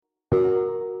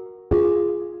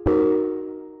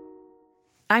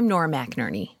I'm Nora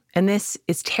McInerney, and this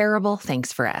is Terrible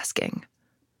Thanks for Asking.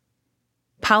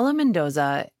 Paula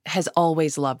Mendoza has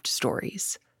always loved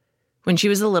stories. When she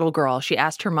was a little girl, she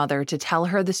asked her mother to tell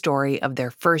her the story of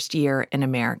their first year in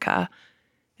America.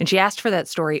 And she asked for that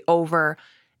story over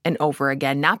and over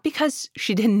again, not because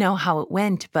she didn't know how it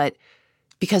went, but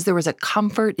because there was a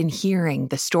comfort in hearing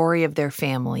the story of their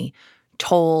family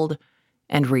told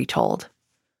and retold.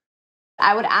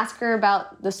 I would ask her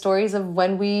about the stories of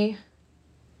when we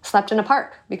slept in a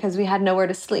park because we had nowhere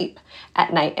to sleep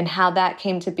at night and how that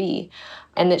came to be.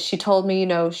 And that she told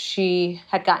me, she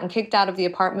had gotten kicked out of the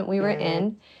apartment we were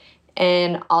in,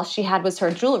 and all she had was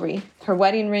her jewelry, her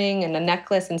wedding ring and a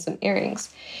necklace and some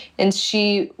earrings. And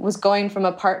she was going from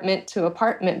apartment to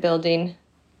apartment building,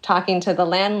 talking to the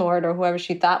landlord or whoever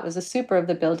she thought was the super of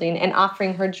the building and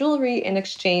offering her jewelry in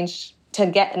exchange to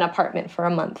get an apartment for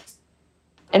a month.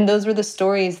 And those were the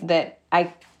stories that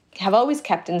I have always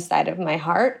kept inside of my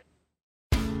heart.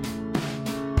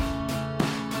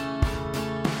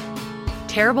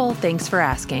 Terrible Thanks for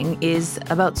Asking is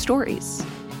about stories.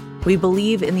 We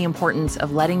believe in the importance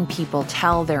of letting people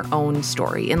tell their own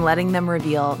story and letting them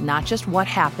reveal not just what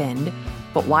happened,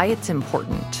 but why it's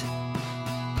important.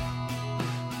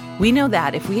 We know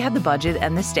that if we had the budget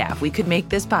and the staff, we could make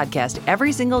this podcast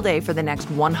every single day for the next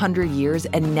 100 years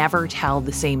and never tell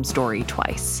the same story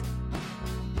twice.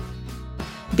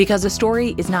 Because a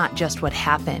story is not just what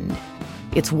happened,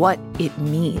 it's what it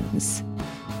means.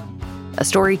 A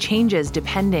story changes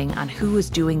depending on who is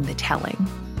doing the telling.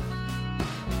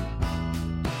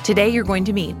 Today, you're going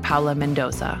to meet Paula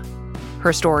Mendoza.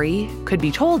 Her story could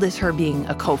be told as her being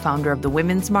a co-founder of the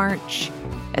Women's March,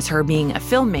 as her being a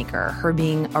filmmaker, her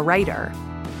being a writer.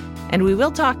 And we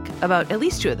will talk about at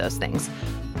least two of those things.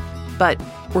 But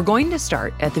we're going to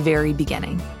start at the very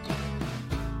beginning.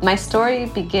 My story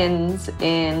begins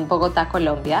in Bogota,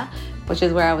 Colombia, which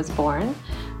is where I was born.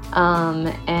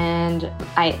 And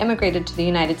I immigrated to the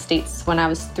United States when I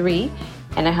was 3,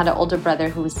 and I had an older brother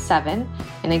who was 7.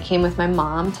 And I came with my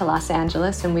mom to Los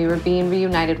Angeles, and we were being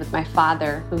reunited with my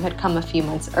father, who had come a few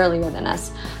months earlier than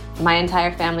us. My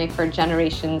entire family for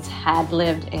generations had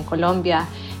lived in Colombia,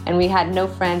 and we had no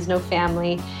friends, no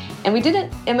family. And we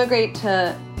didn't immigrate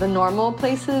to the normal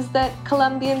places that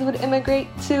Colombians would immigrate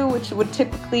to, which would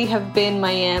typically have been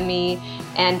Miami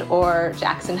and or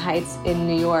Jackson Heights in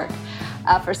New York.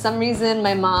 For some reason,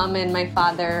 my mom and my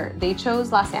father, they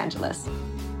chose Los Angeles.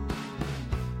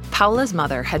 Paula's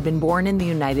mother had been born in the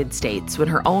United States when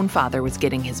her own father was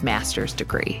getting his master's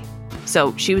degree.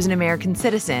 So she was an American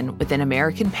citizen with an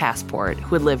American passport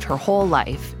who had lived her whole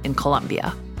life in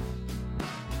Colombia.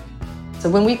 So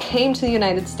when we came to the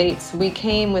United States, we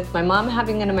came with my mom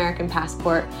having an American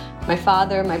passport, my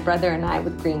father, my brother, and I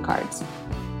with green cards.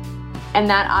 And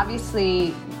that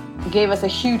obviously gave us a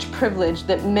huge privilege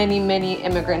that many, many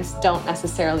immigrants don't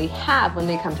necessarily have when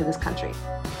they come to this country.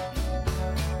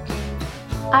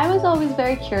 I was always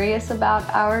very curious about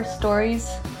our stories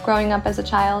growing up as a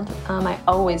child. I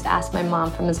always asked my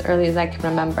mom from as early as I can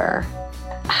remember,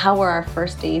 how were our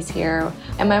first days here?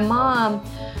 And my mom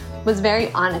was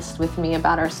very honest with me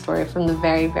about our story from the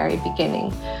very, very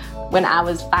beginning. When I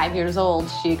was 5 years old,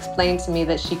 she explained to me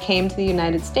that she came to the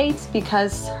United States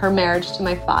because her marriage to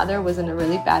my father was in a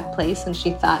really bad place, and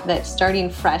she thought that starting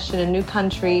fresh in a new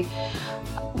country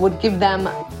would give them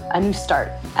a new start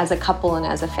as a couple and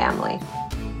as a family.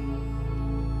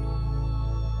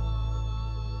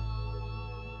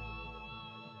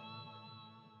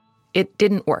 It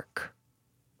didn't work.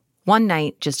 One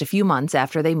night, just a few months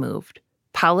after they moved,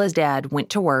 Paula's dad went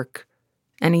to work,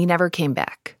 and he never came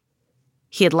back.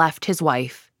 He had left his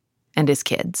wife and his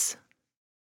kids.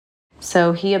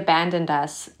 So he abandoned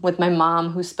us with my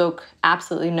mom, who spoke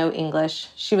absolutely no English.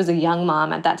 She was a young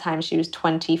mom at that time. She was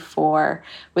 24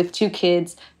 with 2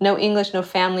 kids, no English, no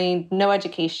family, no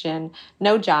education,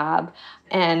 no job,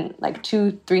 and like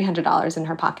 $200-$300 in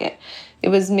her pocket. It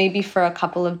was maybe for a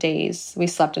couple of days. We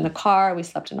slept in the car, we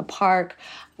slept in a park,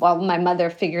 while my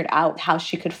mother figured out how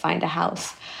she could find a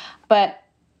house. But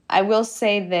I will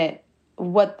say that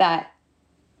what that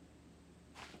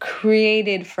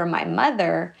created for my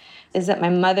mother is that my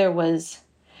mother was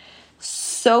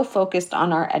so focused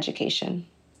on our education,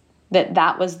 that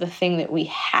that was the thing that we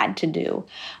had to do,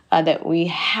 that we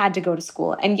had to go to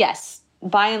school. And yes,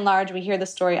 by and large, we hear the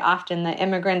story often that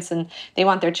immigrants, and they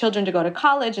want their children to go to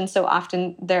college, and so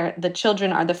often the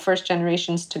children are the first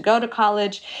generations to go to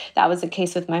college. That was the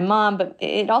case with my mom, but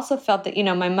it also felt that,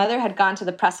 my mother had gone to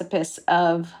the precipice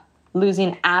of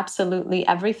losing absolutely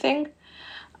everything,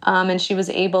 and she was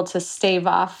able to stave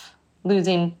off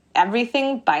losing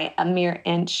everything by a mere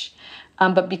inch.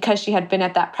 But because she had been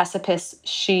at that precipice,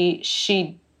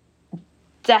 she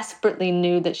desperately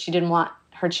knew that she didn't want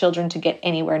her children to get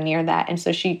anywhere near that. And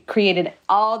so she created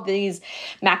all these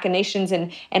machinations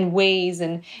and ways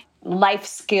and life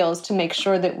skills to make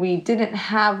sure that we didn't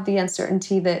have the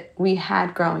uncertainty that we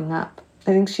had growing up.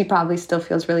 I think she probably still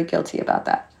feels really guilty about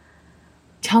that.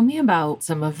 Tell me about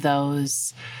some of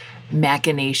those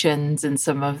machinations and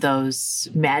some of those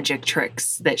magic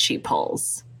tricks that she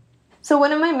pulls. So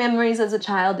one of my memories as a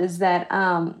child is that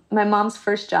my mom's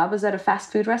first job was at a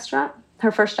fast food restaurant,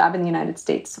 her first job in the United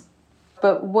States.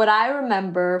 But what I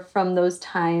remember from those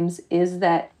times is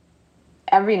that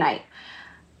every night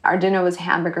our dinner was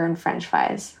hamburger and French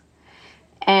fries.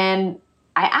 And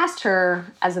I asked her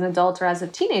as an adult or as a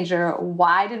teenager,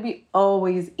 why did we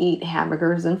always eat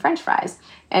hamburgers and French fries?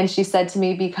 And she said to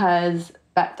me, because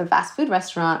at the fast food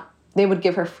restaurant, they would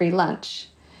give her free lunch.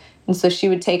 And so she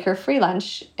would take her free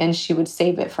lunch and she would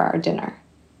save it for our dinner.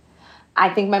 I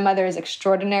think my mother is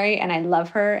extraordinary and I love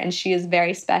her and she is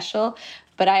very special.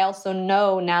 But I also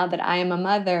know now that I am a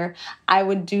mother, I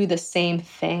would do the same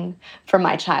thing for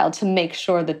my child to make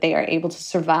sure that they are able to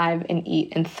survive and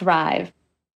eat and thrive.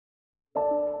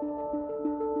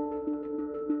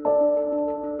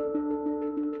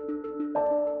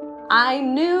 I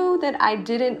knew that I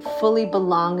didn't fully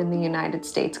belong in the United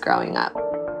States growing up.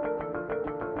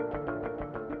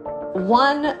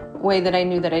 One way that I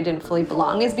knew that I didn't fully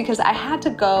belong is because I had to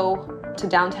go to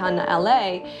downtown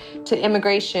LA to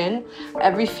immigration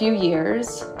every few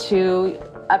years to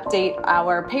update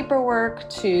our paperwork,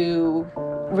 to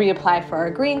reapply for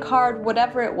our green card,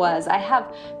 whatever it was. I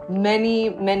have many,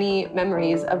 many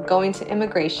memories of going to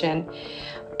immigration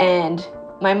and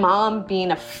my mom being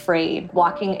afraid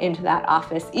walking into that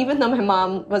office. Even though my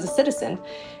mom was a citizen,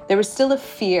 there was still a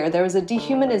fear. There was a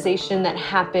dehumanization that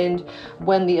happened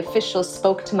when the officials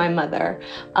spoke to my mother.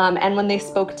 And when they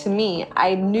spoke to me,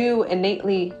 I knew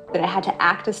innately that I had to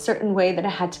act a certain way, that I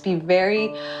had to be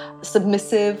very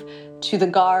submissive to the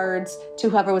guards, to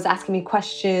whoever was asking me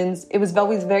questions. It was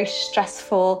always very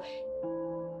stressful.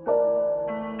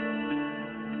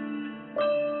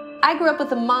 I grew up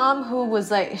with a mom who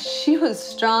was she was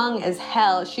strong as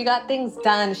hell. She got things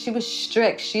done. She was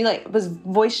strict. She was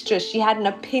boisterous. She had an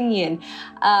opinion.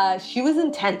 She was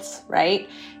intense, right?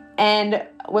 And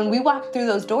when we walked through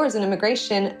those doors in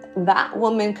immigration, that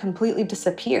woman completely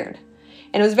disappeared.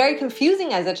 And it was very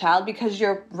confusing as a child because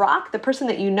your rock, the person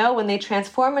that you know, when they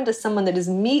transform into someone that is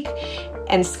meek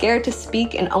and scared to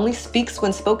speak and only speaks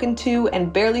when spoken to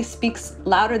and barely speaks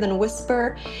louder than a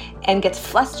whisper and gets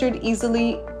flustered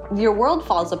easily, your world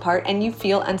falls apart and you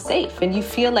feel unsafe and you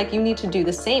feel like you need to do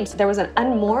the same. So there was an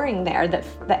unmooring there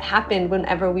that happened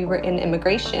whenever we were in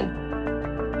immigration.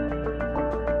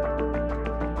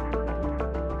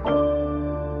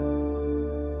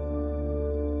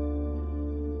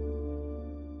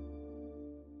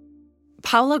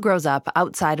 Paula grows up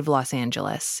outside of Los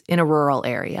Angeles in a rural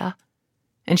area,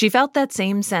 and she felt that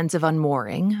same sense of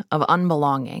unmooring, of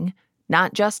unbelonging,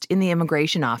 not just in the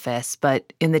immigration office,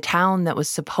 but in the town that was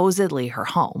supposedly her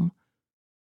home.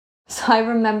 So I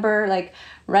remember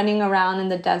running around in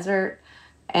the desert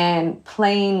and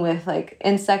playing with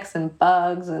insects and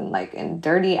bugs and in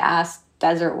dirty ass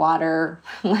desert water.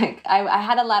 I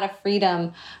had a lot of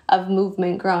freedom of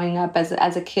movement growing up as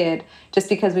a kid, just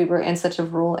because we were in such a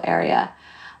rural area.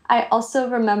 I also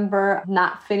remember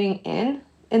not fitting in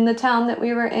the town that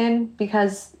we were in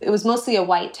because it was mostly a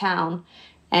white town.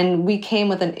 And we came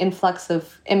with an influx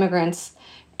of immigrants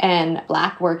and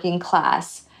Black working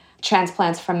class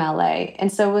transplants from LA.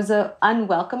 And so it was an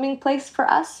unwelcoming place for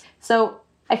us. So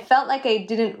I felt like I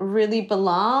didn't really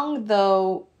belong,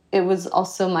 though it was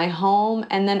also my home.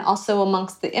 And then also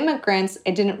amongst the immigrants,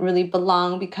 I didn't really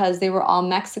belong because they were all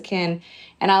Mexican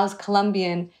and I was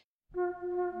Colombian.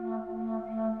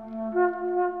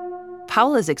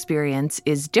 Paula's experience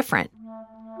is different.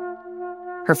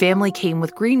 Her family came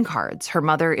with green cards. Her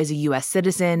mother is a U.S.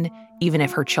 citizen, even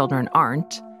if her children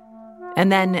aren't.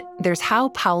 And then there's how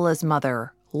Paula's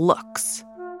mother looks.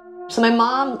 So my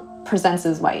mom presents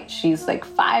as white. She's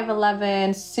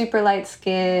 5'11", super light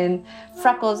skin,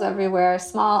 freckles everywhere,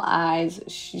 small eyes.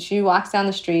 She walks down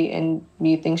the street and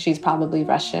you think she's probably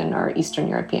Russian or Eastern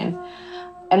European.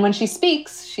 And when she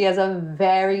speaks, she has a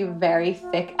very, very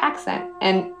thick accent.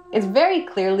 And it's very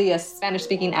clearly a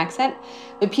Spanish-speaking accent.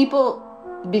 But people,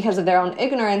 because of their own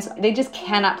ignorance, they just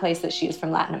cannot place that she is from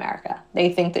Latin America.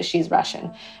 They think that she's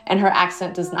Russian. And her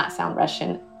accent does not sound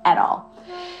Russian at all.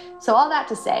 So all that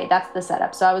to say, that's the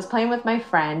setup. So I was playing with my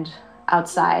friend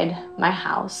outside my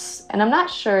house. And I'm not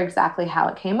sure exactly how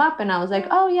it came up. And I was like,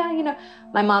 oh, yeah,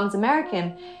 my mom's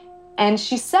American. And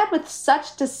she said with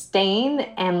such disdain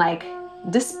and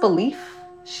disbelief,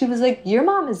 She was like, your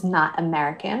mom is not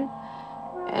American.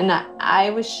 And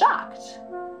I was shocked.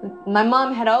 My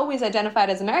mom had always identified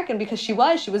as American because she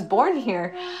was born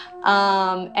here.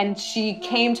 And she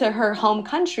came to her home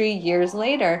country years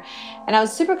later. And I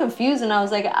was super confused, and I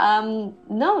was like,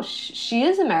 no, she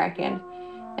is American.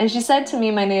 And she said to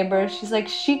me, my neighbor, she's like,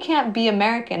 she can't be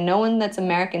American. No one that's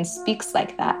American speaks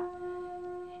like that.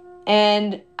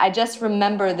 And I just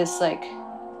remember this like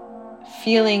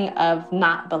feeling of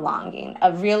not belonging,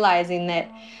 of realizing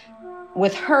that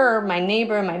with her, my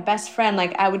neighbor, my best friend,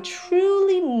 like I would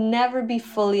truly never be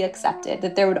fully accepted,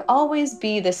 that there would always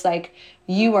be this like,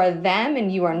 you are them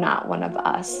and you are not one of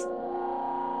us.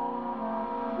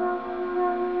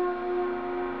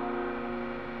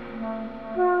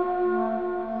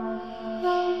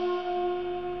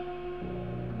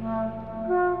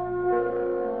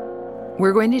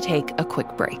 We're going to take a quick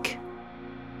break.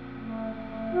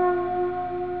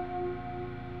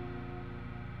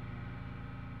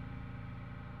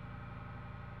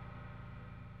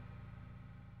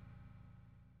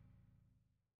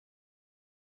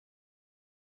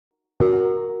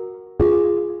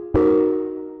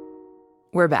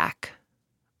 We're back.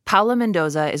 Paula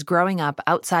Mendoza is growing up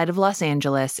outside of Los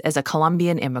Angeles as a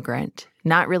Colombian immigrant,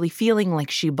 not really feeling like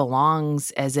she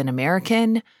belongs as an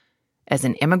American, as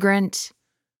an immigrant.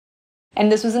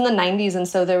 And this was in the 90s, and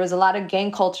so there was a lot of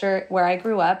gang culture where I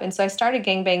grew up. And so I started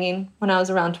gangbanging when I was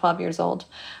around 12 years old.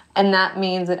 And that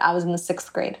means that I was in the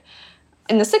 6th grade.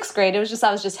 In the 6th grade, I was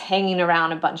just hanging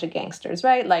around a bunch of gangsters,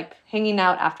 right? Like hanging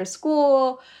out after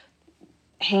school,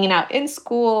 hanging out in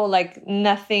school, like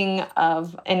nothing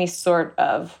of any sort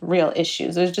of real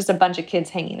issues. It was just a bunch of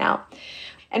kids hanging out.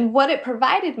 And what it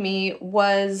provided me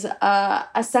was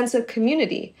a sense of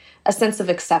community, a sense of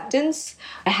acceptance.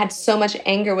 I had so much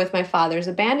anger with my father's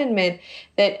abandonment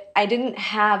that I didn't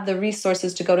have the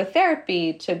resources to go to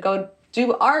therapy, to go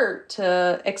do art,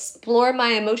 to explore my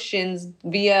emotions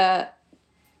via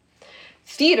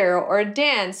theater or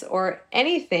dance or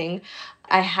anything.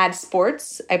 I had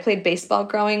sports. I played baseball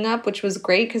growing up, which was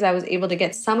great because I was able to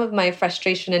get some of my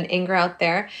frustration and anger out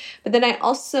there. But then I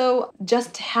also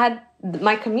just had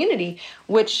my community,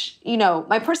 which, you know,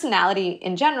 my personality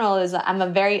in general is I'm a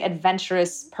very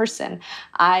adventurous person.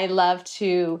 I love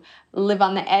to live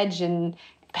on the edge and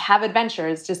have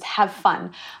adventures, just have fun.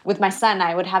 With my son,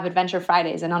 I would have Adventure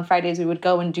Fridays, and on Fridays we would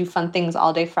go and do fun things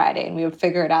all day Friday, and we would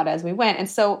figure it out as we went. And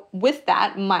so with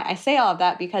that, I say all of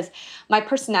that because my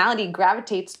personality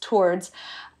gravitates towards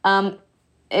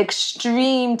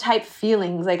extreme type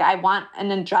feelings. Like I want an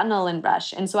adrenaline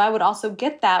rush. And so I would also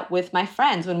get that with my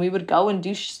friends when we would go and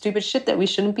do stupid shit that we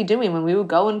shouldn't be doing, when we would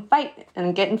go and fight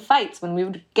and get in fights, when we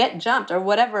would get jumped or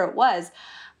whatever it was.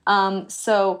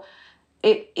 So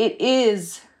it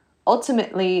is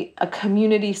ultimately a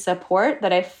community support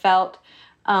that I felt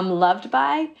loved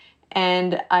by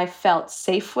and I felt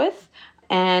safe with.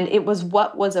 And it was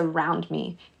what was around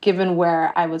me, given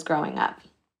where I was growing up.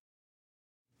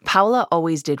 Paula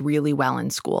always did really well in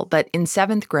school, but in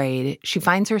 7th grade, she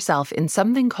finds herself in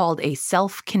something called a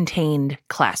self-contained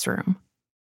classroom.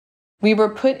 We were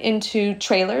put into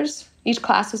trailers. Each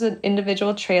class was an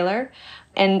individual trailer,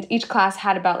 and each class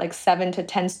had about like 7 to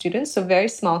 10 students, so very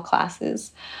small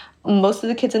classes. Most of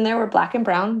the kids in there were Black and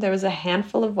brown. There was a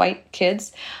handful of white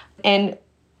kids, and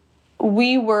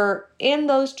we were in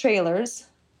those trailers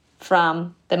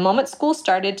from the moment school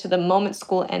started to the moment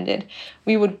school ended.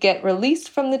 We would get released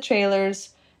from the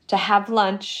trailers to have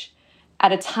lunch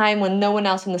at a time when no one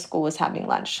else in the school was having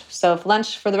lunch. So if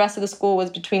lunch for the rest of the school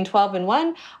was between 12 and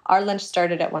 1, our lunch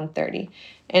started at 1:30.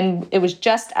 And it was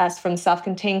just us from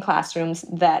self-contained classrooms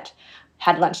that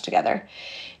had lunch together.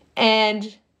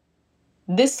 And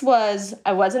this was,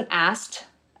 I wasn't asked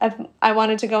if I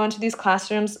wanted to go into these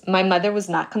classrooms. My mother was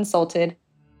not consulted.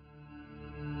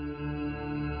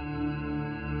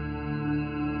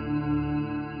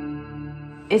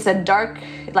 It's a dark,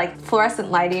 like fluorescent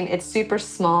lighting. It's super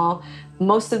small.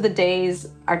 Most of the days,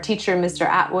 our teacher, Mr.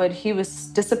 Atwood, he was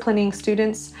disciplining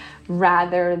students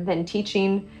rather than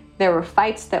teaching. There were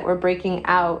fights that were breaking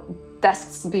out,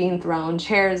 desks being thrown,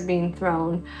 chairs being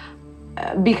thrown.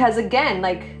 Because again,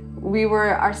 like we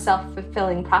were our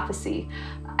self-fulfilling prophecy.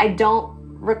 I don't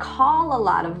recall a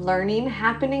lot of learning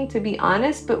happening, to be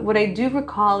honest, but what I do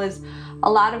recall is a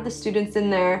lot of the students in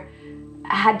there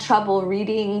had trouble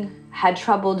reading, had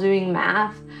trouble doing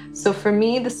math. So for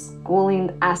me, the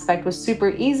schooling aspect was super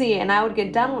easy, and I would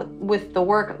get done with the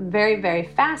work very, very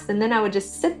fast, and then I would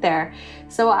just sit there.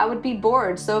 So I would be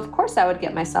bored. So of course I would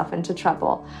get myself into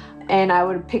trouble, and I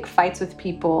would pick fights with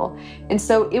people. And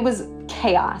so it was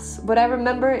chaos. What I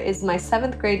remember is my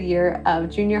 7th grade year of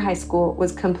junior high school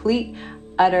was complete,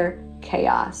 utter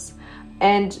chaos.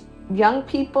 And young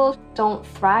people don't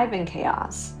thrive in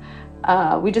chaos.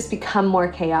 We just become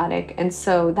more chaotic. And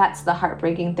so that's the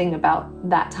heartbreaking thing about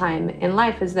that time in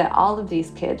life, is that all of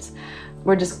these kids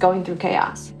were just going through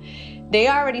chaos. They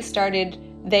already started,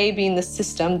 they being the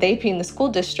system, they being the school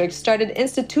district, started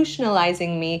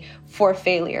institutionalizing me for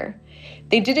failure.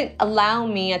 They didn't allow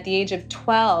me at the age of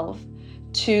 12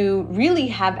 to really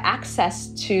have access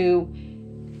to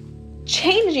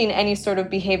changing any sort of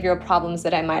behavioral problems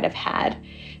that I might have had.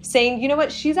 Saying, you know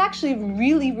what, she's actually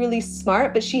really, really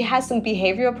smart, but she has some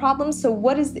behavioral problems. So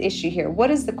what is the issue here? What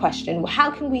is the question?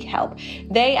 How can we help?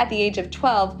 They, at the age of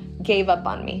 12, gave up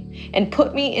on me and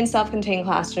put me in self-contained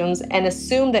classrooms and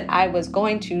assumed that I was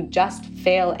going to just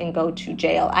fail and go to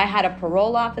jail. I had a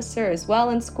parole officer as well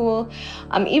in school.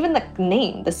 Even the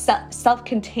name, the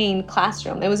self-contained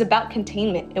classroom, it was about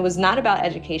containment. It was not about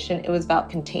education. It was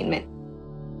about containment.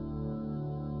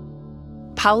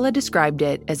 Paula described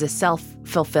it as a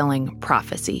self-fulfilling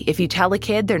prophecy. If you tell a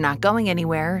kid they're not going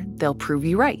anywhere, they'll prove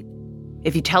you right.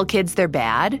 If you tell kids they're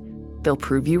bad, they'll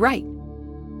prove you right.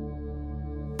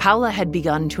 Paula had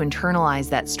begun to internalize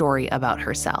that story about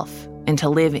herself and to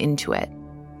live into it.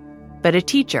 But a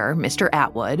teacher, Mr.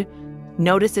 Atwood,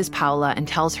 notices Paula and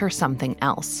tells her something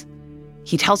else.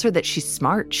 He tells her that she's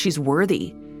smart, she's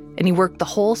worthy, and he worked the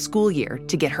whole school year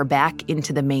to get her back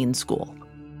into the main school.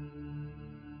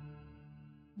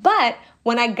 But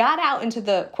when I got out into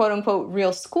the quote-unquote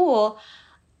real school,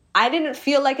 I didn't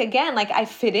feel like I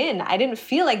fit in. I didn't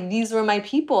feel like these were my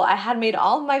people. I had made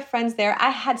all of my friends there. I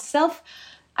had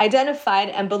self-identified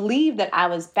and believed that I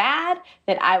was bad,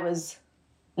 that I was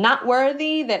not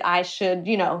worthy, that I should,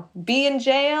 be in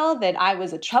jail, that I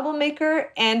was a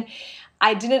troublemaker, and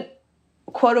I didn't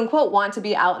quote-unquote want to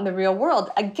be out in the real world.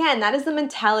 Again, that is the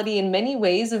mentality in many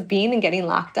ways of being and getting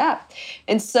locked up.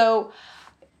 And so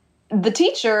the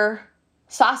teacher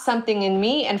saw something in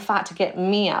me and fought to get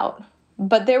me out.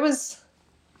 But there was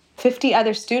 50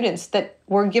 other students that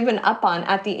were given up on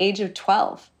at the age of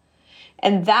 12.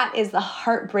 And that is the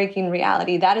heartbreaking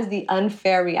reality. That is the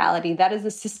unfair reality. That is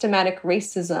the systematic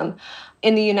racism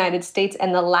in the United States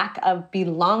and the lack of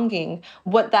belonging,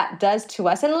 what that does to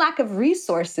us, and lack of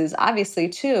resources, obviously,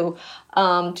 too,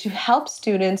 to help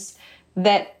students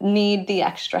that need the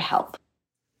extra help.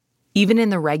 Even in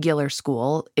the regular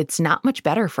school, it's not much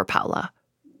better for Paula.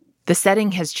 The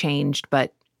setting has changed,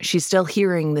 but she's still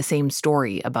hearing the same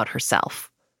story about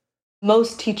herself.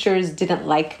 Most teachers didn't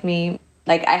like me.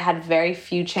 I had very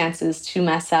few chances to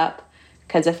mess up,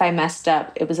 because if I messed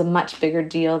up, it was a much bigger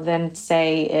deal than,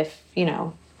 say, if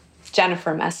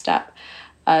Jennifer messed up.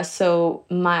 So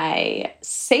my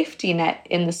safety net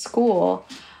in the school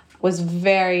was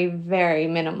very, very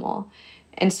minimal.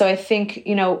 And so I think,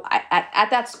 at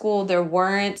that school, there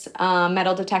weren't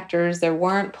metal detectors, there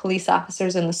weren't police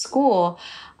officers in the school.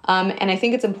 And I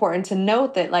think it's important to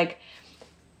note that,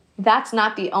 that's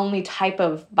not the only type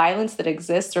of violence that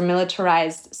exists or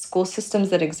militarized school systems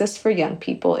that exist for young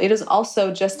people. It is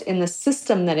also just in the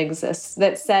system that exists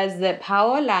that says that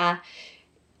Paola,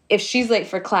 if she's late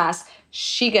for class,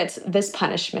 she gets this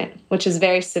punishment, which is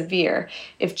very severe.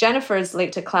 If Jennifer is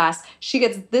late to class, she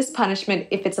gets this punishment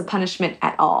if it's a punishment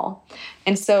at all.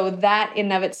 And so that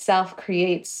in and of itself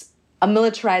creates a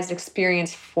militarized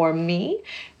experience for me,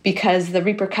 because the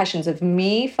repercussions of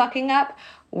me fucking up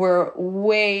were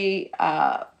way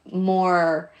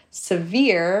more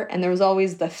severe, and there was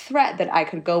always the threat that I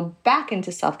could go back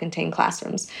into self-contained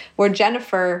classrooms. Where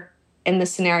Jennifer, in this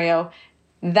scenario,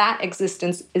 that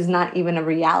existence is not even a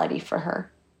reality for her.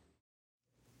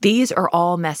 These are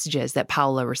all messages that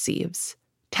Paula receives,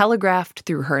 telegraphed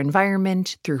through her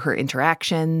environment, through her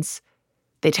interactions.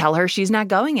 They tell her she's not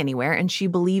going anywhere, and she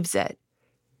believes it.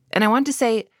 And I want to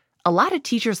say, a lot of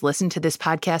teachers listen to this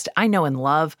podcast. I know and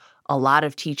love a lot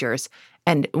of teachers.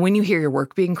 And when you hear your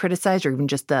work being criticized, or even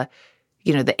just the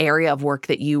area of work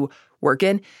that you work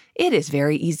in, it is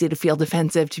very easy to feel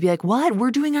defensive, to be like, what?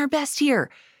 We're doing our best here.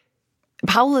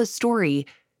 Paula's story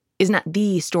is not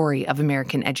the story of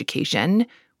American education,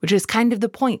 which is kind of the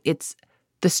point. It's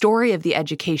the story of the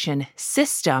education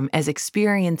system as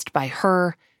experienced by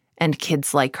her and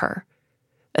kids like her.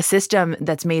 A system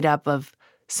that's made up of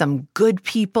some good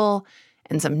people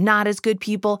and some not as good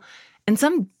people and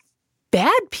some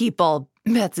bad people.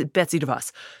 Betsy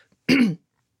DeVos.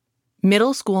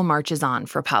 Middle school marches on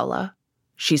for Paula.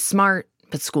 She's smart,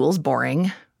 but school's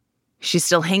boring. She's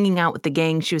still hanging out with the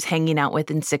gang she was hanging out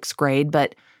with in 6th grade,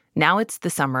 but now it's the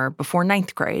summer before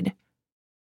 9th grade.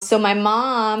 So my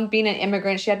mom, being an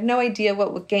immigrant, she had no idea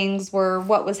what gangs were,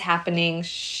 what was happening.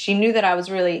 She knew that I was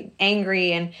really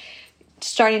angry and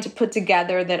starting to put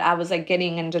together that I was like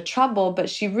getting into trouble, but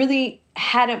she really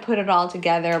hadn't put it all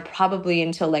together probably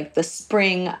until like the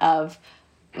spring of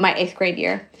my 8th grade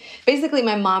year. Basically,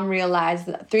 my mom realized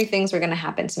that 3 things were going to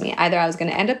happen to me. Either I was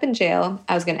going to end up in jail,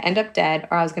 I was going to end up dead,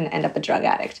 or I was going to end up a drug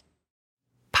addict.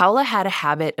 Paula had a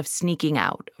habit of sneaking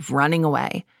out, of running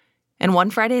away. And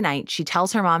one Friday night, she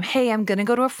tells her mom, hey, I'm going to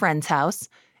go to a friend's house.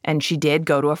 And she did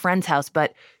go to a friend's house,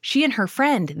 but she and her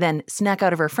friend then snuck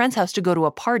out of her friend's house to go to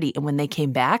a party. And when they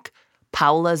came back,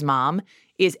 Paula's mom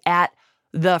is at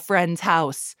the friend's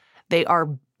house. They are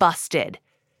busted.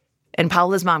 And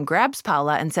Paula's mom grabs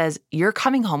Paula and says, you're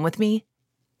coming home with me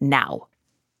now.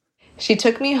 She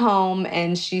took me home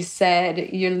and she said,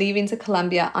 you're leaving to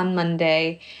Colombia on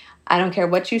Monday. I don't care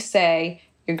what you say.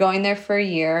 You're going there for a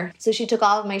year. So she took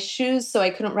all of my shoes so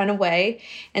I couldn't run away.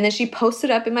 And then she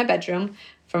posted up in my bedroom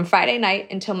from Friday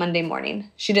night until Monday morning.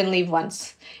 She didn't leave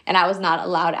once. And I was not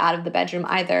allowed out of the bedroom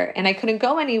either. And I couldn't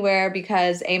go anywhere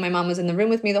because A, my mom was in the room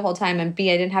with me the whole time, and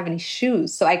B, I didn't have any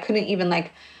shoes. So I couldn't even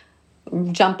like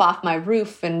jump off my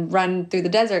roof and run through the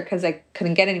desert because I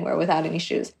couldn't get anywhere without any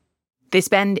shoes. They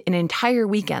spend an entire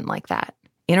weekend like that,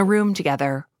 in a room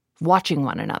together, watching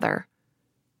one another.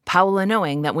 Paula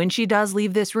knowing that when she does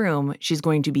leave this room, she's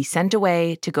going to be sent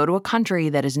away to go to a country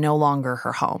that is no longer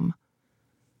her home.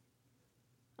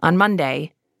 On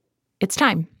Monday, it's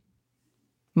time.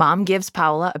 Mom gives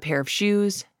Paula a pair of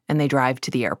shoes, and they drive to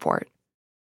the airport.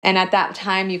 And at that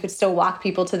time, you could still walk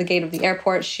people to the gate of the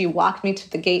airport. She walked me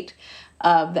to the gate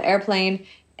of the airplane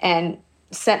and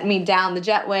sent me down the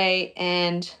jetway,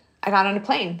 and I got on a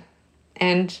plane.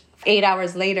 And 8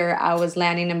 hours later, I was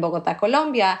landing in Bogotá,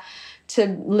 Colombia, to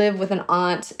live with an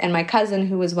aunt and my cousin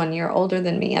who was 1 year older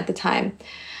than me at the time.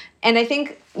 And I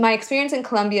think my experience in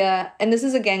Colombia, and this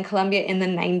is again Colombia in the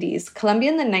 90s. Colombia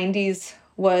in the 90s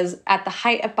was at the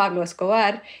height of Pablo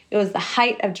Escobar. It was the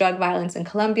height of drug violence in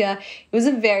Colombia. It was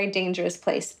a very dangerous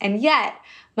place. And yet,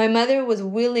 my mother was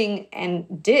willing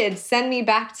and did send me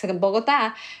back to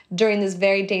Bogotá during this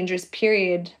very dangerous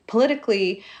period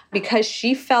politically because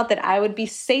she felt that I would be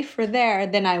safer there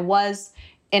than I was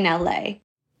in LA.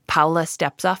 Paula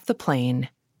steps off the plane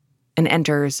and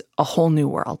enters a whole new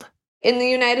world. In the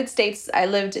United States, I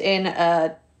lived in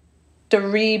a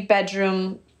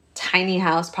 3-bedroom tiny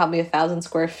house, probably 1,000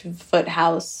 square foot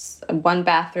house, 1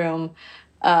 bathroom,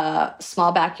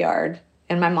 small backyard.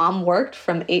 And my mom worked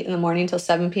from 8 in the morning till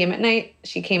 7 p.m. at night.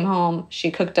 She came home,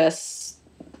 she cooked us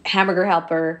hamburger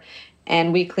helper,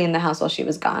 and we cleaned the house while she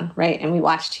was gone, right? And we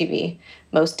watched TV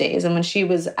most days. And when she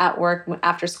was at work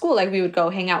after school, like we would go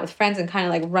hang out with friends and kind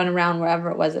of like run around wherever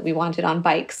it was that we wanted on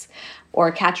bikes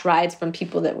or catch rides from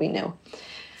people that we knew.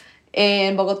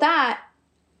 In Bogotá,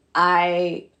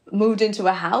 I moved into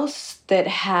a house that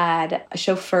had a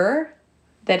chauffeur,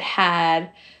 that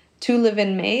had 2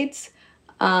 live-in maids.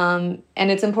 And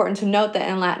it's important to note that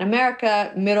in Latin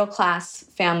America, middle-class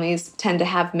families tend to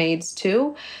have maids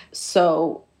too.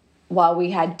 So while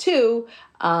we had 2,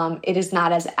 it is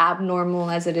not as abnormal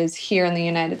as it is here in the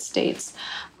United States.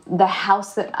 The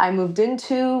house that I moved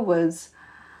into was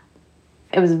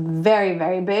very,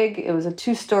 very big. It was a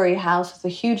 2-story house with a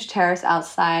huge terrace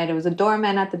outside. It was a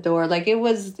doorman at the door. Like I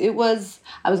was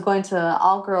going to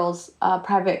all-girls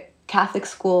private Catholic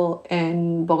school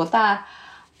in Bogotá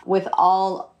with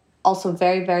all also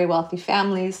very, very wealthy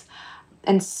families.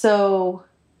 And so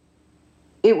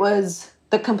it was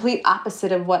the complete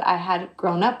opposite of what I had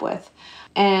grown up with.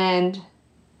 And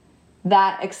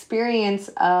that experience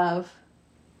of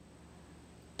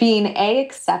being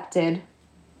accepted,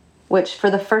 which for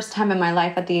the first time in my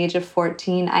life at the age of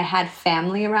 14, I had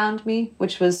family around me,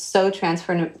 which was so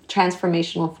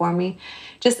transformational for me.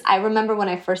 I remember when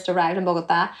I first arrived in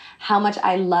Bogotá, how much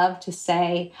I loved to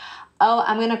say, oh,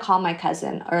 I'm going to call my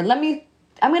cousin, or I'm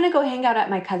going to go hang out at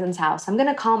my cousin's house. I'm going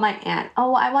to call my aunt.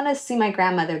 Oh, I want to see my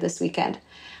grandmother this weekend.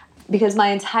 Because my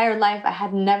entire life, I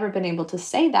had never been able to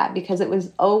say that because it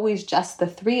was always just the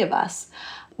 3 of us.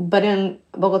 But in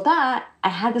Bogotá, I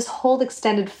had this whole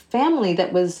extended family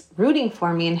that was rooting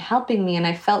for me and helping me, and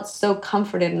I felt so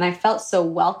comforted and I felt so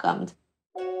welcomed.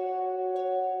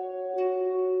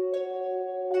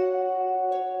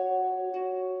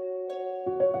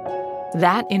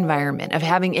 That environment of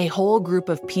having a whole group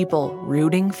of people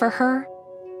rooting for her,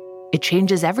 it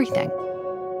changes everything.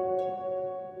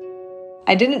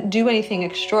 I didn't do anything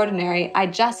extraordinary. I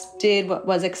just did what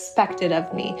was expected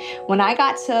of me. When I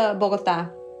got to Bogotá,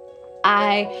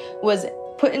 I was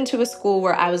put into a school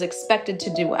where I was expected to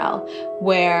do well,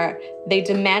 where they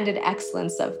demanded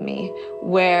excellence of me,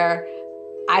 where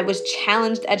I was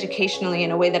challenged educationally in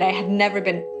a way that I had never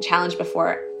been challenged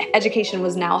before. Education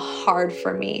was now hard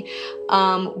for me,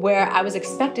 where I was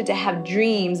expected to have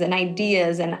dreams and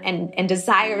ideas and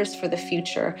desires for the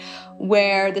future,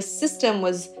 where the system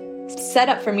was set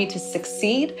up for me to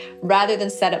succeed rather than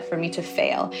set up for me to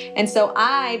fail. And so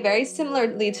I, very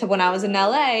similarly to when I was in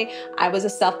LA, I was a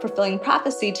self-fulfilling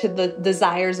prophecy to the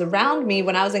desires around me.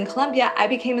 When I was in Colombia, I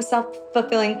became a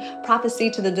self-fulfilling prophecy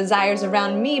to the desires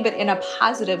around me, but in a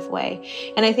positive way.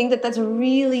 And I think that that's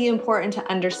really important to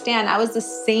understand. I was the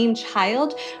same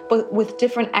child, but with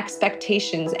different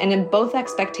expectations. And in both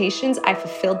expectations, I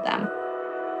fulfilled them.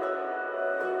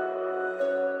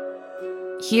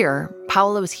 Here,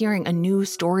 Paola was hearing a new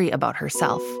story about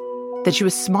herself, that she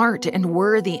was smart and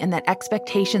worthy and that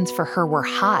expectations for her were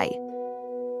high.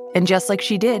 And just like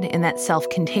she did in that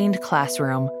self-contained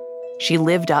classroom, she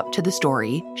lived up to the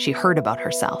story she heard about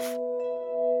herself.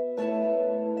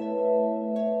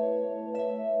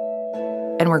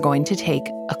 And we're going to take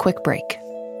a quick break.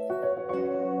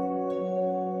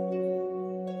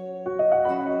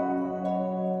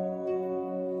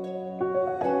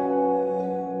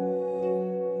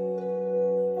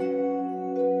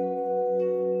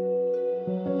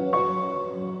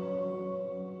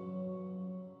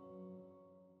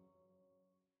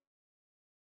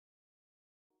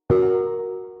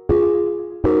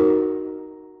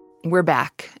 We're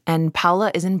back, and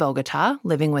Paola is in Bogota,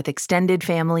 living with extended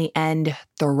family and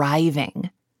thriving.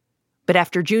 But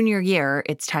after junior year,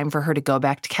 it's time for her to go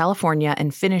back to California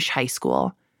and finish high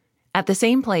school, at the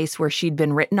same place where she'd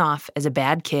been written off as a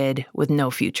bad kid with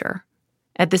no future.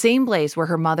 At the same place where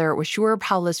her mother was sure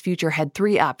Paola's future had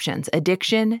 3 options: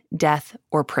 addiction, death,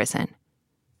 or prison.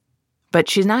 But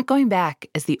she's not going back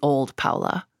as the old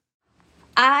Paola.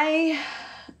 I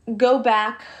go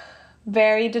back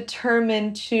very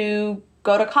determined to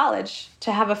go to college,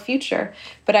 to have a future.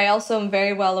 But I also am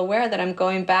very well aware that I'm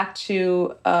going back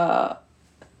to a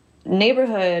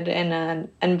neighborhood and an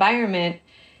environment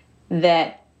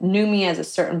that knew me as a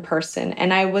certain person.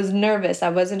 And I was nervous. I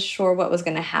wasn't sure what was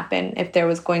going to happen, if there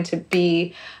was going to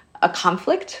be a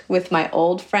conflict with my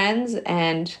old friends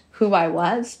and who I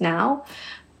was now.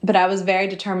 But I was very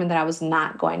determined that I was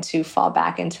not going to fall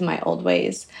back into my old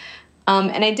ways.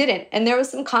 And I didn't. And there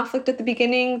was some conflict at the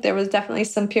beginning. There was definitely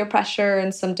some peer pressure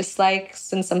and some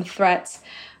dislikes and some threats.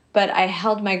 But I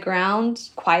held my ground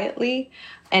quietly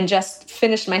and just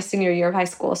finished my senior year of high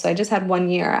school. So I just had 1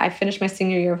 year. I finished my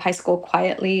senior year of high school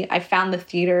quietly. I found the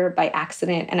theater by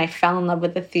accident, and I fell in love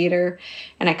with the theater.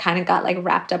 And I kind of got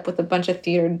wrapped up with a bunch of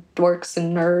theater dorks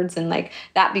and nerds, and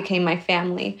that became my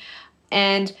family.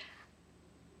 And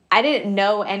I didn't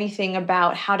know anything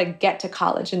about how to get to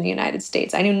college in the United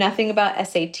States. I knew nothing about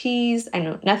SATs. I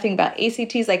knew nothing about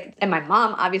ACTs. And my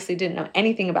mom obviously didn't know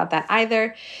anything about that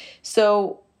either.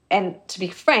 So, and to be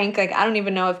frank, I don't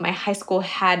even know if my high school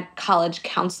had college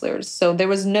counselors. So there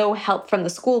was no help from the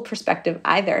school perspective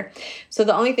either. So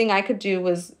the only thing I could do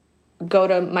was go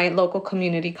to my local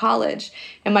community college.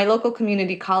 And my local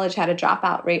community college had a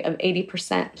dropout rate of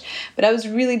 80%. But I was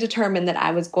really determined that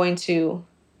I was going to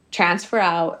transfer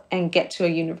out and get to a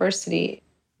university.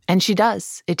 And she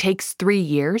does. It takes 3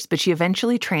 years, but she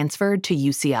eventually transferred to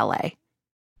UCLA.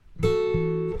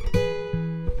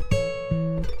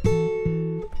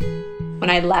 When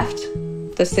I left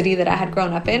the city that I had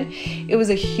grown up in, it was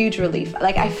a huge relief.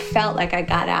 I felt like I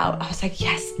got out. I was like,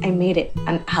 yes, I made it.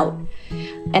 I'm out.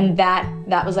 And that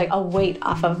was like a weight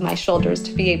off of my shoulders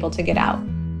to be able to get out.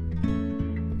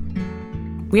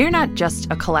 We're not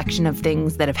just a collection of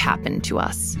things that have happened to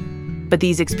us, but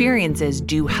these experiences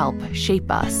do help shape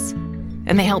us.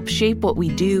 And they help shape what we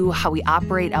do, how we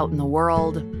operate out in the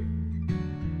world.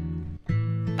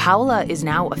 Paola is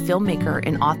now a filmmaker,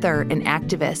 an author, an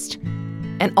activist.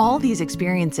 And all these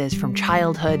experiences from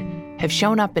childhood have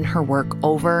shown up in her work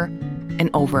over and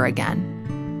over again.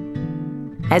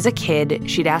 As a kid,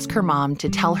 she'd ask her mom to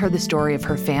tell her the story of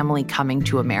her family coming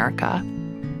to America,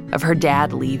 of her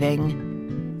dad leaving,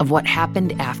 of what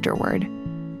happened afterward.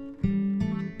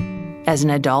 As an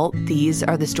adult, these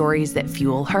are the stories that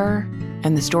fuel her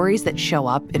and the stories that show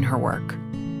up in her work.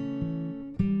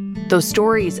 Those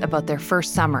stories about their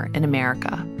first summer in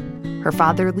America, her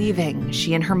father leaving,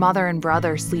 she and her mother and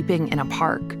brother sleeping in a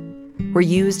park, were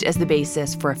used as the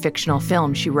basis for a fictional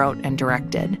film she wrote and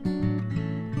directed.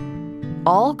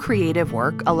 All creative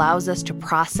work allows us to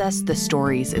process the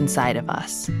stories inside of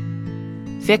us.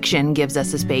 Fiction gives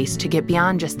us a space to get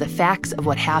beyond just the facts of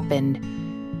what happened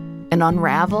and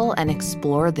unravel and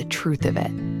explore the truth of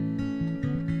it.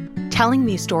 Telling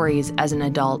these stories as an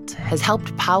adult has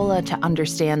helped Paola to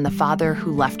understand the father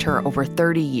who left her over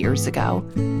 30 years ago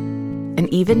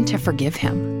and even to forgive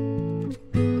him.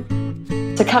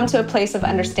 To come to a place of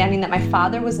understanding that my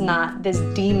father was not this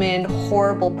demon,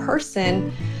 horrible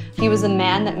person. He was a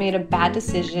man that made a bad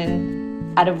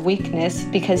decision out of weakness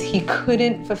because he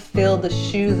couldn't fulfill the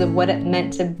shoes of what it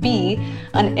meant to be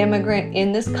an immigrant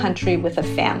in this country with a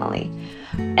family.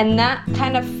 And that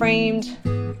kind of framed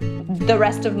the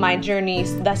rest of my journey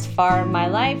thus far in my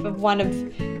life, of one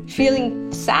of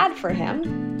feeling sad for him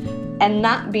and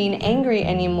not being angry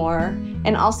anymore,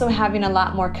 and also having a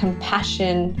lot more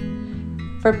compassion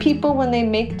for people when they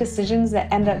make decisions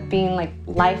that end up being like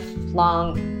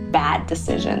lifelong bad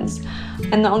decisions.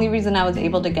 And the only reason I was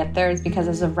able to get there is because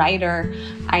as a writer,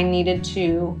 I needed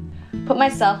to put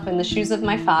myself in the shoes of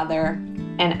my father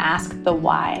and ask the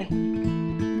why.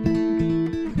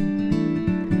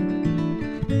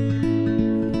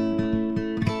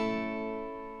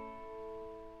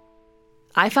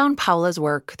 I found Paula's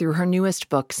work through her newest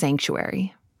book,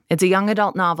 Sanctuary. It's a young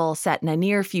adult novel set in a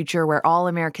near future where all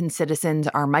American citizens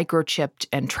are microchipped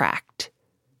and tracked.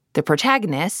 The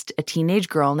protagonist, a teenage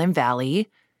girl named Valley,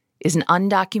 is an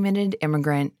undocumented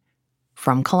immigrant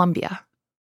from Colombia.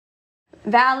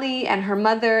 Valley and her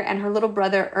mother and her little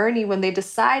brother Ernie, when they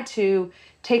decide to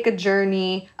take a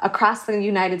journey across the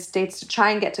United States to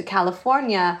try and get to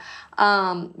California,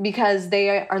 because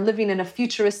they are living in a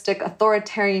futuristic,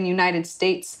 authoritarian United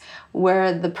States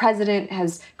where the president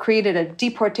has created a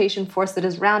deportation force that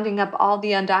is rounding up all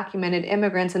the undocumented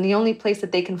immigrants, and the only place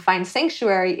that they can find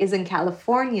sanctuary is in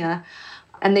California,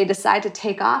 and they decide to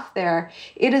take off there.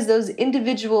 It is those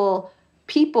individual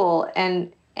people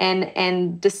and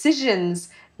decisions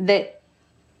that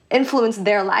influence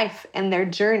their life and their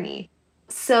journey.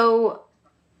 So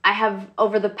I have,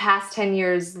 over the past 10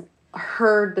 years,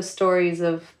 heard the stories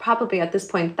of probably at this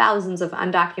point thousands of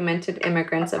undocumented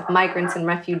immigrants, of migrants and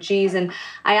refugees, and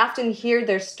I often hear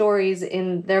their stories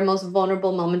in their most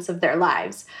vulnerable moments of their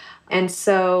lives. And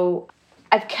so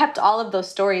I've kept all of those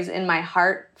stories in my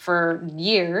heart for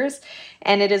years,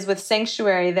 and it is with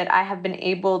Sanctuary that I have been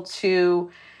able to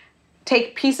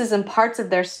take pieces and parts of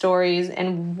their stories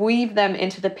and weave them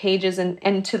into the pages and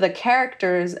into the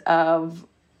characters of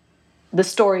the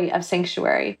story of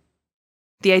Sanctuary.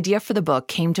 The idea for the book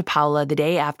came to Paula the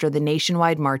day after the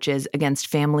nationwide marches against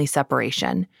family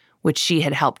separation, which she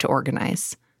had helped to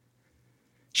organize.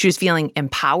 She was feeling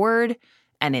empowered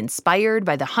and inspired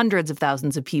by the hundreds of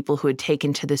thousands of people who had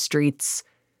taken to the streets,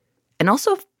 and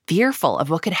also fearful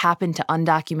of what could happen to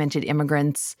undocumented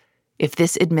immigrants if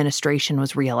this administration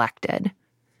was reelected.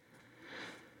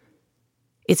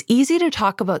 It's easy to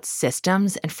talk about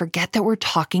systems and forget that we're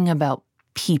talking about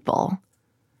people.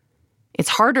 It's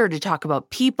harder to talk about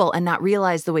people and not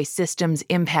realize the way systems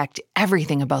impact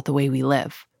everything about the way we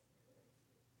live.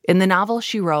 In the novel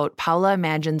she wrote, Paula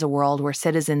imagines a world where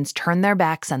citizens turn their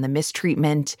backs on the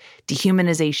mistreatment,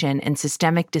 dehumanization, and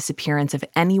systemic disappearance of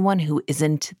anyone who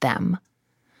isn't them.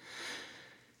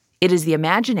 It is the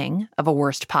imagining of a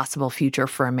worst possible future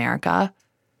for America,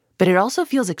 but it also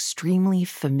feels extremely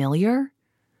familiar.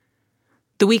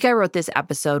 The week I wrote this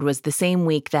episode was the same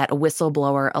week that a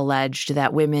whistleblower alleged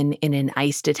that women in an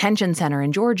ICE detention center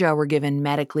in Georgia were given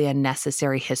medically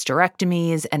unnecessary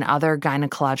hysterectomies and other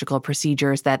gynecological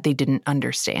procedures that they didn't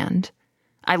understand.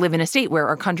 I live in a state where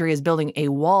our country is building a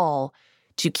wall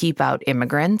to keep out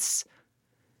immigrants.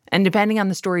 And depending on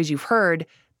the stories you've heard,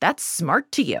 that's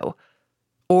smart to you.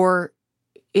 Or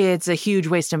it's a huge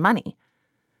waste of money.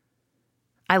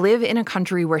 I live in a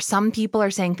country where some people are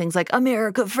saying things like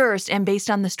America first, and based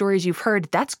on the stories you've heard,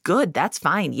 that's good, that's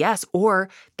fine, yes, or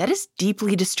that is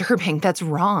deeply disturbing, that's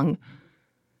wrong.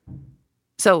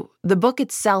 So the book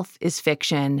itself is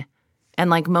fiction, and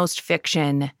like most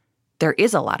fiction, there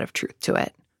is a lot of truth to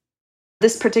it.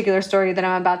 This particular story that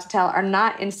I'm about to tell are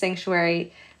not in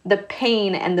Sanctuary. The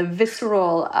pain and the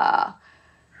visceral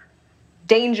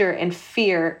danger and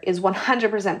fear is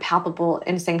 100% palpable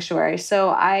in Sanctuary. So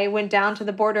I went down to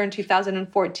the border in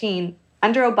 2014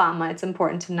 under Obama, it's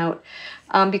important to note,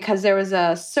 because there was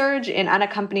a surge in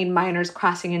unaccompanied minors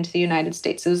crossing into the United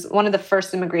States. It was one of the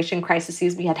first immigration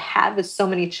crises we had with so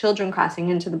many children crossing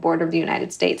into the border of the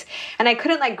United States. And I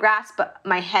couldn't grasp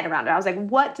my head around it. I was like,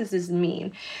 what does this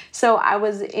mean? So I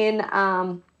was in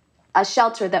a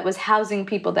shelter that was housing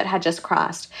people that had just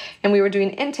crossed. And we were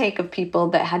doing intake of people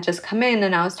that had just come in.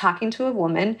 And I was talking to a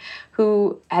woman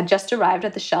who had just arrived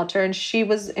at the shelter, and she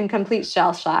was in complete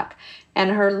shell shock.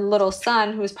 And her little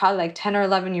son, who was probably 10 or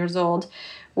 11 years old,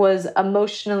 was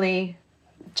emotionally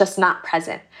just not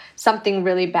present. Something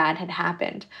really bad had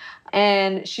happened.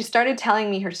 And she started telling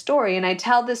me her story. And I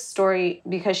tell this story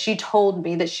because she told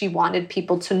me that she wanted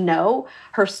people to know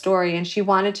her story, and she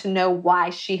wanted to know why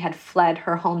she had fled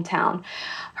her hometown,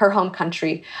 her home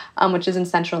country, which is in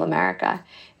Central America.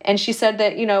 And she said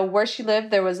that, where she lived,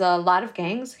 there was a lot of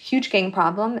gangs, huge gang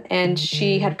problem. And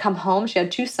she had come home. She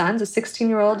had 2 sons, a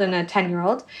 16-year-old and a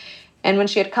 10-year-old. And when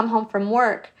she had come home from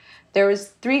work, there was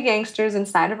 3 gangsters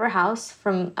inside of her house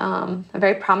from a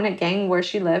very prominent gang where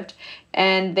she lived.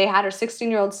 And they had her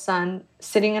 16-year-old son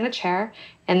sitting in a chair,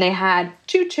 and they had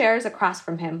 2 chairs across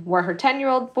from him where her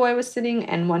 10-year-old boy was sitting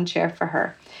and 1 chair for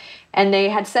her. And they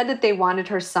had said that they wanted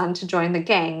her son to join the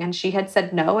gang, and she had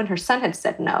said no, and her son had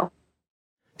said no.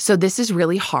 So this is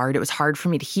really hard. It was hard for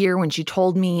me to hear when she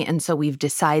told me, and so we've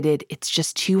decided it's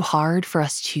just too hard for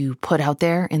us to put out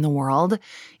there in the world.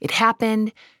 It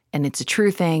happened, and it's a true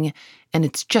thing, and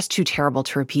it's just too terrible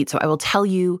to repeat. So I will tell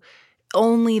you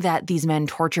only that these men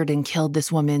tortured and killed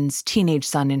this woman's teenage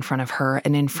son in front of her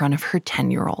and in front of her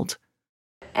 10-year-old.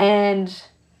 And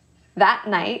that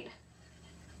night,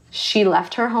 she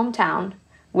left her hometown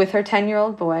with her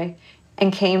 10-year-old boy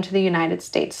and came to the United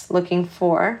States looking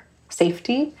for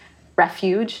safety,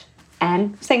 refuge,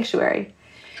 and sanctuary.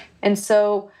 And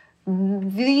so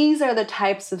these are the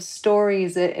types of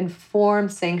stories that inform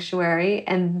Sanctuary,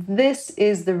 and this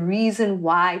is the reason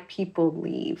why people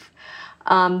leave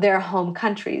their home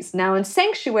countries. Now, in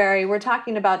Sanctuary, we're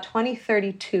talking about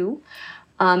 2032,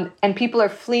 and people are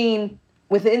fleeing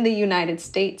within the United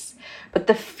States. But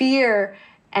the fear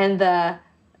and the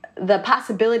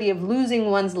possibility of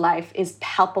losing one's life is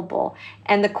palpable.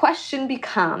 And the question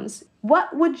becomes,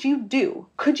 what would you do?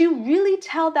 Could you really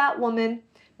tell that woman,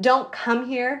 don't come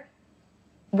here,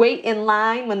 wait in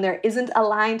line when there isn't a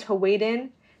line to wait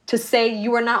in, to say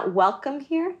you are not welcome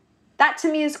here? That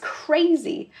to me is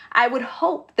crazy. I would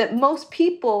hope that most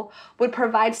people would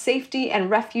provide safety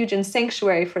and refuge and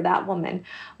sanctuary for that woman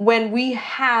when we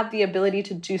have the ability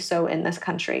to do so in this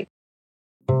country.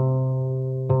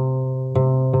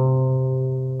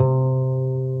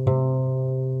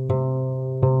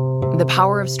 The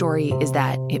power of story is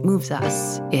that it moves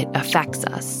us, it affects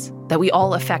us, that we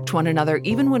all affect one another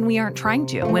even when we aren't trying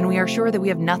to, when we are sure that we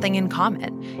have nothing in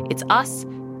common. It's us,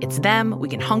 it's them, we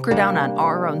can hunker down on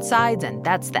our own sides, and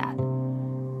that's that.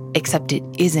 Except it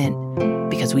isn't,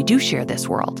 because we do share this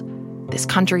world, this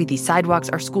country, these sidewalks,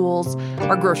 our schools,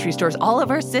 our grocery stores, all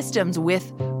of our systems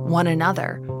with one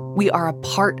another. We are a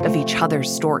part of each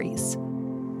other's stories.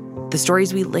 The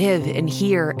stories we live and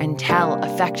hear and tell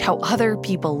affect how other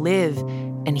people live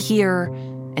and hear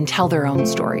and tell their own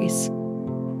stories.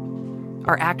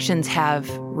 Our actions have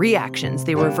reactions.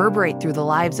 They reverberate through the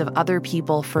lives of other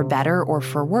people for better or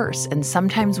for worse. And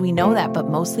sometimes we know that, but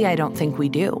mostly I don't think we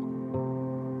do.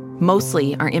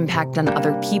 Mostly our impact on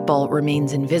other people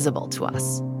remains invisible to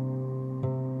us.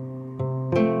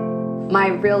 My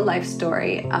real life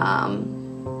story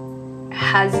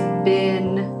has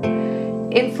been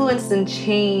influenced and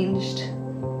changed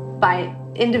by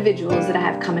individuals that I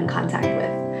have come in contact with.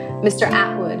 Mr.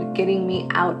 Atwood getting me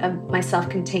out of my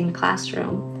self-contained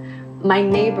classroom. My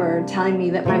neighbor telling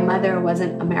me that my mother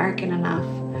wasn't American enough.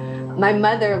 My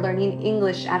mother learning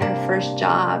English at her first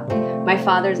job. My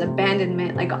father's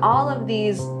abandonment. Like, all of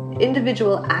these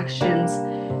individual actions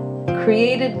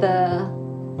created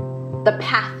the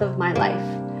path of my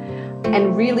life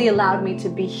and really allowed me to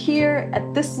be here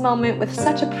at this moment with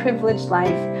such a privileged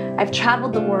life. I've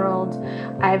traveled the world.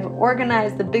 I've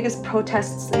organized the biggest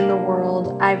protests in the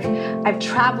world. I've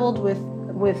traveled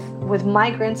with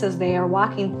migrants as they are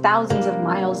walking thousands of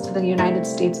miles to the United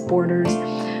States borders.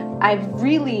 I've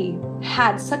really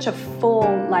had such a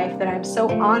full life that I'm so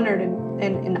honored and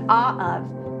in awe of.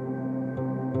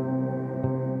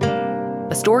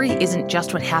 A story isn't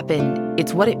just what happened,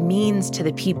 it's what it means to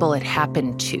the people it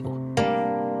happened to.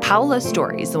 Paola's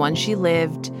stories, the ones she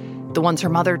lived, the ones her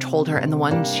mother told her, and the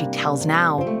ones she tells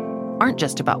now, aren't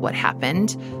just about what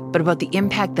happened, but about the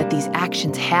impact that these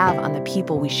actions have on the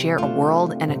people we share a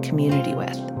world and a community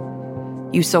with.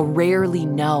 You so rarely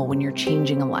know when you're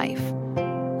changing a life,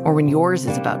 or when yours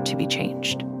is about to be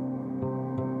changed.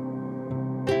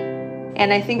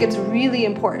 And I think it's really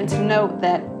important to note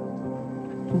that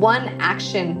one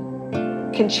action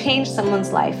can change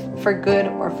someone's life for good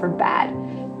or for bad.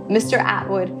 Mr.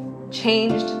 Atwood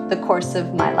changed the course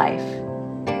of my life.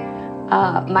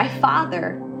 My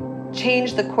father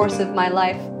changed the course of my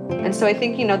life. And so I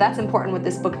think, that's important with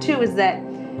this book too, is that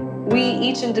we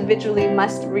each individually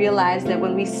must realize that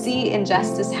when we see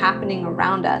injustice happening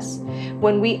around us,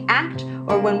 when we act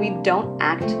or when we don't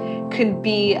act could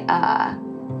be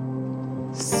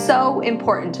so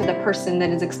important to the person that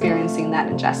is experiencing that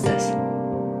injustice.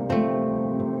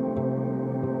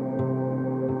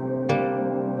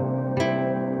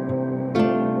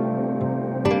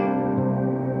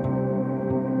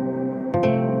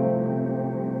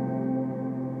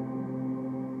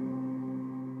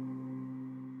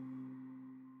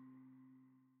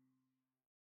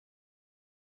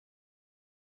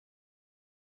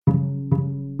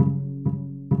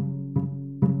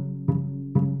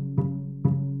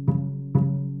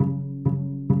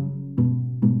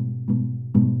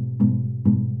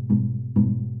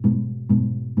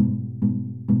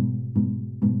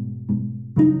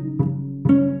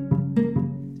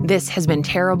 This has been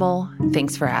Terrible.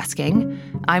 Thanks for asking.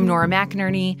 I'm Nora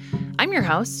McInerney. I'm your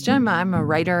host. I'm a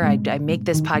writer. I make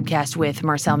this podcast with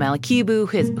Marcel Malakibu,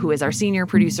 who is our senior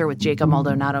producer, with Jacob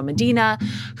Maldonado Medina,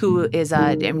 who is,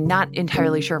 I'm not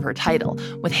entirely sure of her title,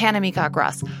 with Hannah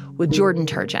Meacock-Ross, with Jordan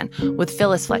Turgeon, with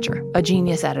Phyllis Fletcher, a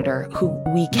genius editor who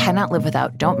we cannot live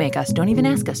without. Don't make us. Don't even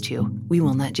ask us to. We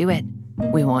will not do it.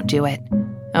 We won't do it.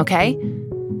 Okay?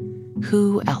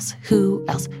 Who else? Who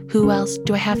else? Who else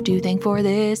do I have to thank for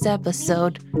this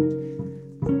episode?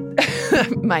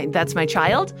 That's my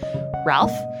child,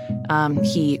 Ralph.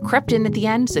 He crept in at the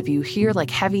end, so if you hear like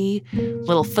heavy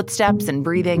little footsteps and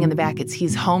breathing in the back,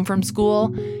 he's home from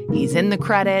school. He's in the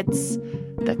credits.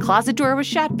 The closet door was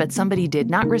shut, but somebody did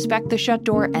not respect the shut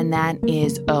door, and that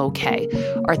is okay.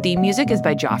 Our theme music is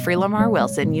by Joffrey Lamar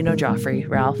Wilson. You know Joffrey,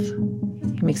 Ralph.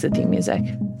 He makes the theme music.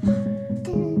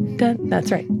 Dun,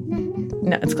 that's right.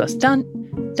 No, it's close. Dun,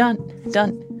 dun,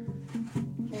 dun.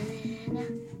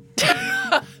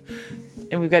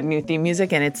 And we've got new theme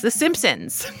music, and it's The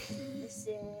Simpsons.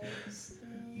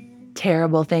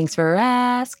 Terrible. Thanks for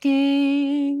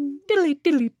asking. Diddly,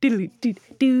 diddly, diddly, doo,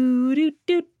 doo, doo,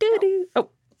 doo, doo, doo. Oh,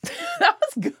 that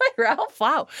was good, Ralph.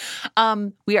 Wow.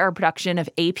 We are a production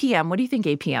of APM. What do you think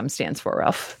APM stands for,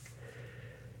 Ralph?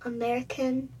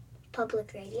 American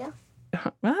Public Radio.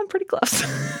 Well, I'm pretty close.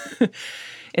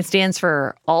 It stands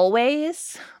for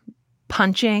Always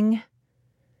Punching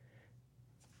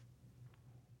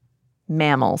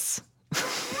Mammals.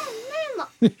 Mammal.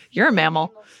 You're a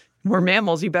mammal. We're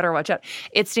mammals. You better watch out.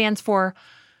 It stands for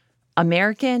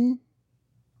American.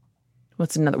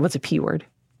 What's a P word?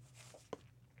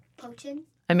 Poaching.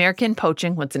 American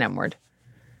Poaching. What's an M word?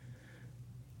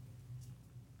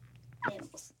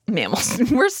 Mammals. Mammals.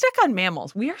 We're stuck on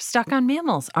mammals. We are stuck on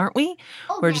mammals, aren't we?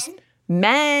 Oh, We're men. just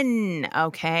men.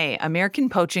 Okay. American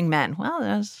Poaching Men. Well,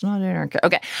 that's not America.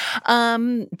 Okay.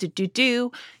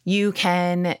 You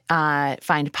can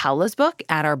find Paula's book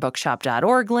at our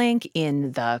bookshop.org link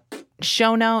in the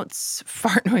show notes.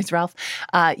 Fart noise, Ralph.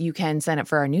 You can sign up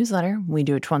for our newsletter. We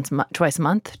do it twice a month. Twice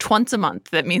a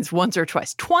month. That means once or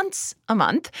twice. Twice a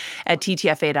month at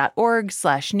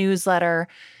ttfa.org/newsletter.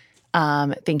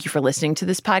 Thank you for listening to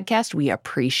this podcast. We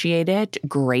appreciate it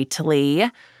greatly.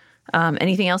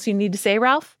 Anything else you need to say,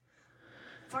 Ralph?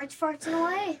 Farts, farts, and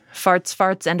away. Farts,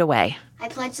 farts, and away. I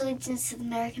pledge allegiance to the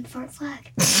American fart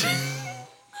flag.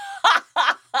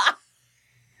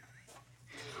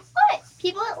 What?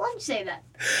 People at lunch say that.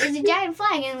 There's a giant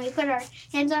flag, and we put our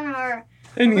hands on our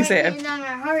And you right say, hand on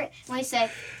our heart, and we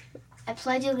say, I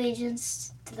pledge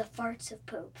allegiance to the farts of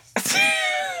poops.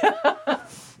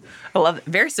 I love it.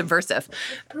 Very subversive.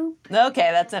 Poop.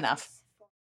 Okay, that's enough.